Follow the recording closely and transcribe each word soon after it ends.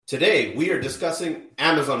Today, we are discussing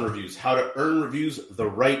Amazon reviews, how to earn reviews the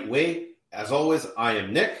right way. As always, I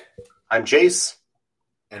am Nick. I'm Jace.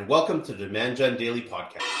 And welcome to the Demand Gen Daily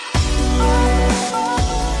Podcast.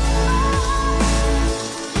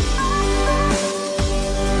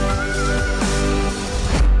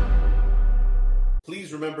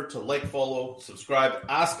 Please remember to like, follow, subscribe,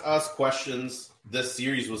 ask us questions. This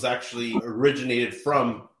series was actually originated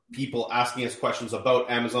from people asking us questions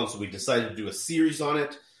about Amazon, so we decided to do a series on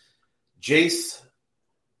it. Jace,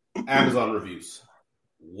 Amazon reviews.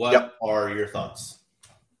 What are your thoughts?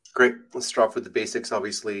 Great. Let's start off with the basics.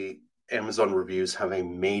 Obviously, Amazon reviews have a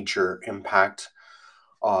major impact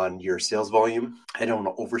on your sales volume. I don't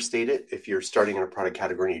want to overstate it. If you're starting in a product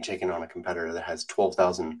category and you're taking on a competitor that has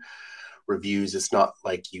 12,000 reviews, it's not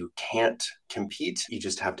like you can't compete. You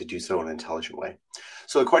just have to do so in an intelligent way.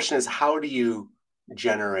 So the question is, how do you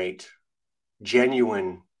generate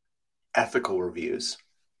genuine, ethical reviews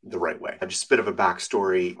the right way? Just a bit of a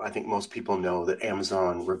backstory. I think most people know that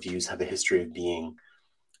Amazon reviews have a history of being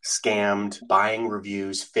scammed, buying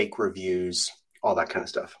reviews, fake reviews, all that kind of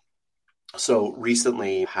stuff. So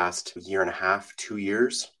recently, past year and a half, 2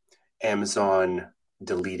 years, Amazon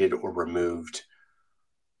deleted or removed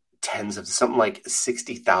tens of something like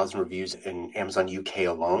 60,000 reviews in Amazon UK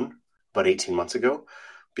alone, about 18 months ago,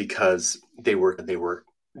 because they were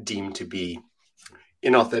deemed to be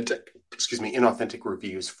inauthentic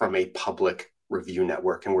reviews from a public review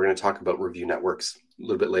network. And we're going to talk about review networks a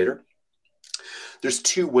little bit later. There's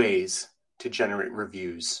two ways to generate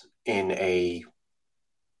reviews in a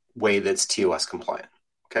way that's TOS compliant.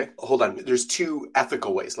 Okay, hold on. There's two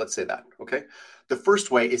ethical ways. Let's say that. Okay, the first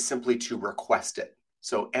way is simply to request it.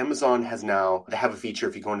 So Amazon they have a feature.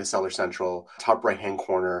 If you go into Seller Central, top right-hand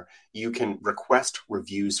corner, you can request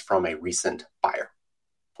reviews from a recent buyer.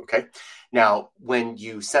 Okay. Now, when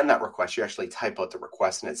you send that request, you actually type out the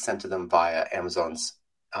request and it's sent to them via Amazon's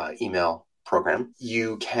email program.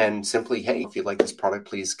 You can simply, hey, if you like this product,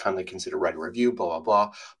 please kindly consider writing a review, blah, blah,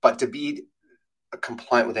 blah. But to be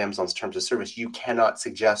compliant with Amazon's terms of service, you cannot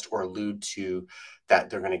suggest or allude to that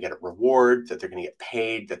they're going to get a reward, that they're going to get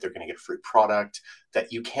paid, that they're going to get a free product,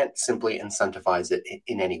 that you can't simply incentivize it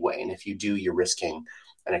in any way. And if you do, you're risking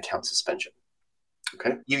an account suspension.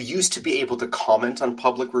 Okay. You used to be able to comment on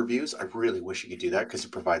public reviews. I really wish you could do that because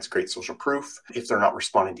it provides great social proof. If they're not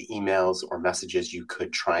responding to emails or messages, you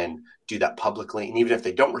could try and do that publicly. And even if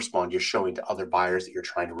they don't respond, you're showing to other buyers that you're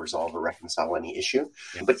trying to resolve or reconcile any issue.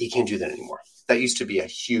 Yeah. But you can't do that anymore. That used to be a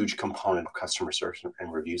huge component of customer service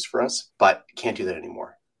and reviews for us, but can't do that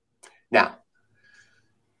anymore. Now,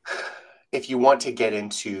 if you want to get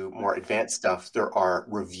into more advanced stuff, there are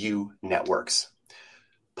review networks.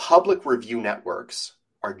 Public review networks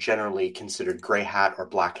are generally considered gray hat or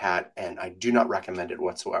black hat, and I do not recommend it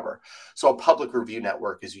whatsoever. So a public review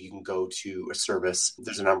network is you can go to a service.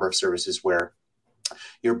 There's a number of services where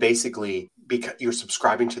you're basically, because you're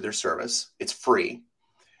subscribing to their service, it's free.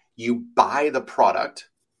 You buy the product,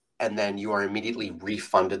 and then you are immediately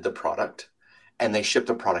refunded the product, and they ship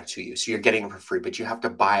the product to you. So you're getting it for free, but you have to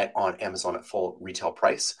buy it on Amazon at full retail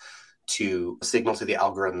price to signal to the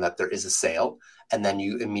algorithm that there is a sale, and then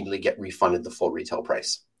you immediately get refunded the full retail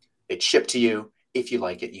price. It's shipped to you. If you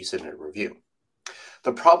like it, you submit a review.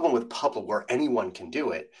 The problem with public, where anyone can do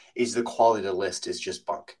it, is the quality of the list is just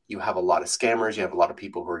bunk. You have a lot of scammers. You have a lot of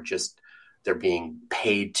people who are they're being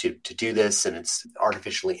paid to do this, and it's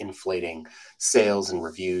artificially inflating sales and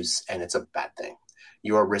reviews, and it's a bad thing.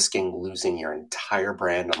 You are risking losing your entire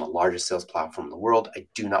brand on the largest sales platform in the world. I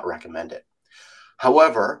do not recommend it.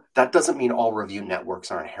 However, that doesn't mean all review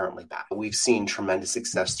networks are inherently bad. We've seen tremendous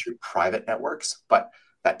success through private networks, but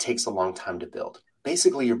that takes a long time to build.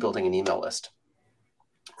 Basically, you're building an email list,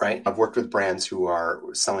 right? I've worked with brands who are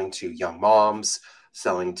selling to young moms,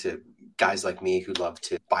 selling to guys like me who love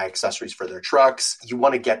to buy accessories for their trucks. You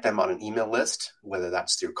want to get them on an email list, whether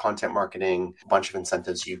that's through content marketing, a bunch of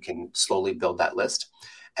incentives. You can slowly build that list.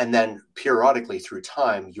 And then periodically through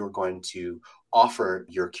time, you're going to offer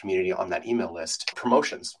your community on that email list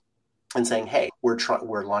promotions and saying, hey, we're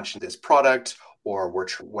launching this product, or we're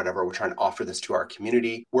trying to offer this to our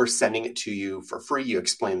community. We're sending it to you for free. You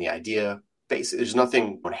explain the idea. Basically, there's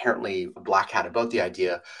nothing inherently black hat about the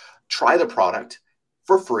idea. Try the product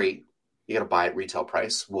for free. You got to buy it retail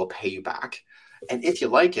price. We'll pay you back. And if you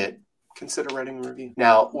like it, consider writing a review.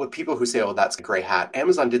 Now, with people who say, oh, that's a gray hat,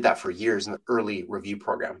 Amazon did that for years in the early review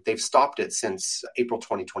program. They've stopped it since April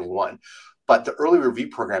 2021. But the early review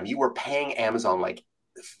program, you were paying Amazon like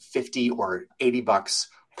 $50 or $80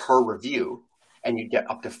 per review, and you'd get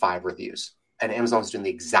up to 5 reviews. And Amazon was doing the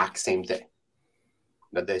exact same thing.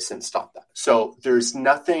 But they since stopped that. So there's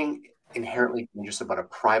nothing inherently dangerous about a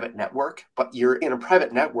private network, but you're in a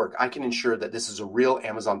private network, I can ensure that this is a real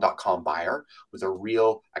Amazon.com buyer with a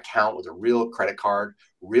real account, with a real credit card,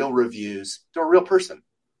 real reviews. They're a real person,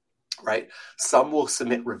 right? Some will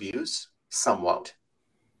submit reviews, some won't.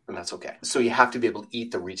 And that's okay. So you have to be able to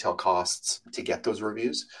eat the retail costs to get those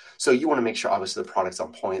reviews. So you want to make sure, obviously, the product's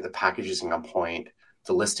on point, the packaging on point,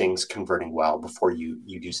 the listings converting well before you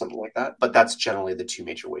do something like that. But that's generally the two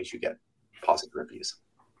major ways you get positive reviews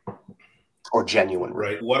or genuine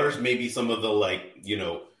reviews. Right. What are maybe some of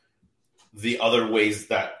the the other ways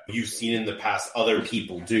that you've seen in the past other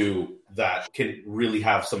people do that can really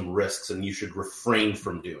have some risks and you should refrain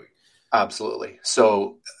from doing? Absolutely.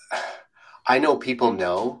 So I know people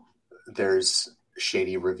know there's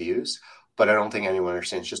shady reviews, but I don't think anyone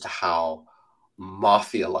understands just how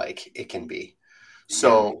mafia-like it can be.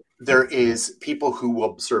 So there is people who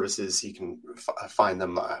will services, you can find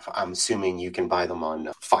them. I'm assuming you can buy them on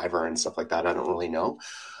Fiverr and stuff like that. I don't really know.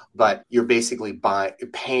 But you're basically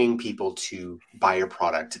paying people to buy your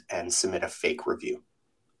product and submit a fake review.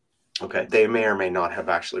 Okay. They may or may not have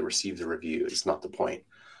actually received the review. It's not the point.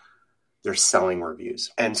 They're selling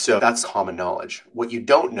reviews. And so that's common knowledge. What you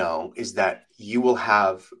don't know is that you will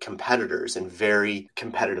have competitors in very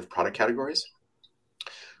competitive product categories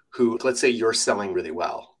who, let's say you're selling really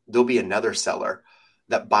well. There'll be another seller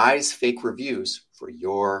that buys fake reviews for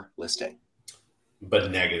your listing.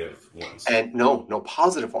 But negative ones. And no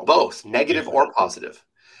positive ones. Both negative or positive.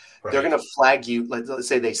 Right. They're going to flag you. Let's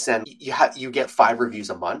say they send, you get 5 reviews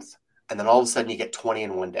a month, and then all of a sudden you get 20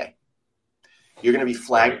 in one day. You're going to be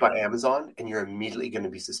flagged by Amazon, and you're immediately going to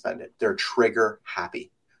be suspended. They're trigger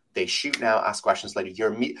happy. They shoot now, ask questions later.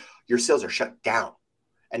 Your sales are shut down.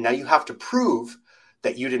 And now you have to prove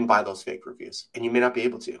that you didn't buy those fake reviews, and you may not be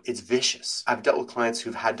able to. It's vicious. I've dealt with clients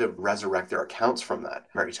who've had to resurrect their accounts from that.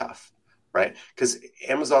 Very tough, right? Because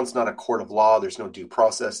Amazon's not a court of law. There's no due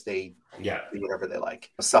process. They do whatever they like.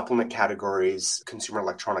 Supplement categories, consumer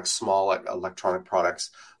electronics, small electronic products,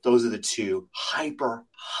 those are the two hyper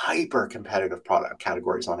competitive product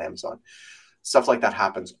categories on Amazon. Stuff like that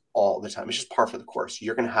happens all the time. It's just par for the course.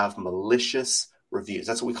 You're going to have malicious reviews.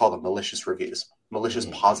 That's what we call them, malicious reviews, malicious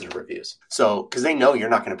positive reviews. So, because they know you're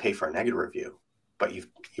not going to pay for a negative review, but you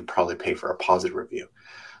probably pay for a positive review.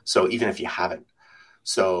 So even if you haven't.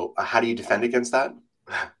 So how do you defend against that?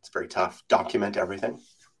 It's very tough. Document everything.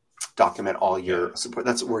 Document all your support.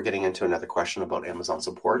 We're getting into another question about Amazon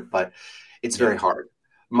support, but it's very hard.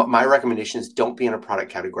 My recommendation is don't be in a product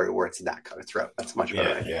category where it's that kind of threat. That's much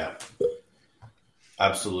better. Yeah.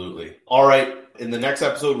 Absolutely. All right. In the next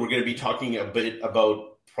episode, we're going to be talking a bit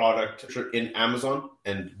about product in Amazon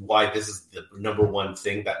and why this is the number one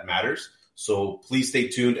thing that matters. So please stay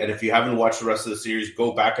tuned. And if you haven't watched the rest of the series,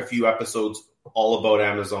 go back a few episodes all about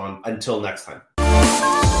Amazon. Until next time.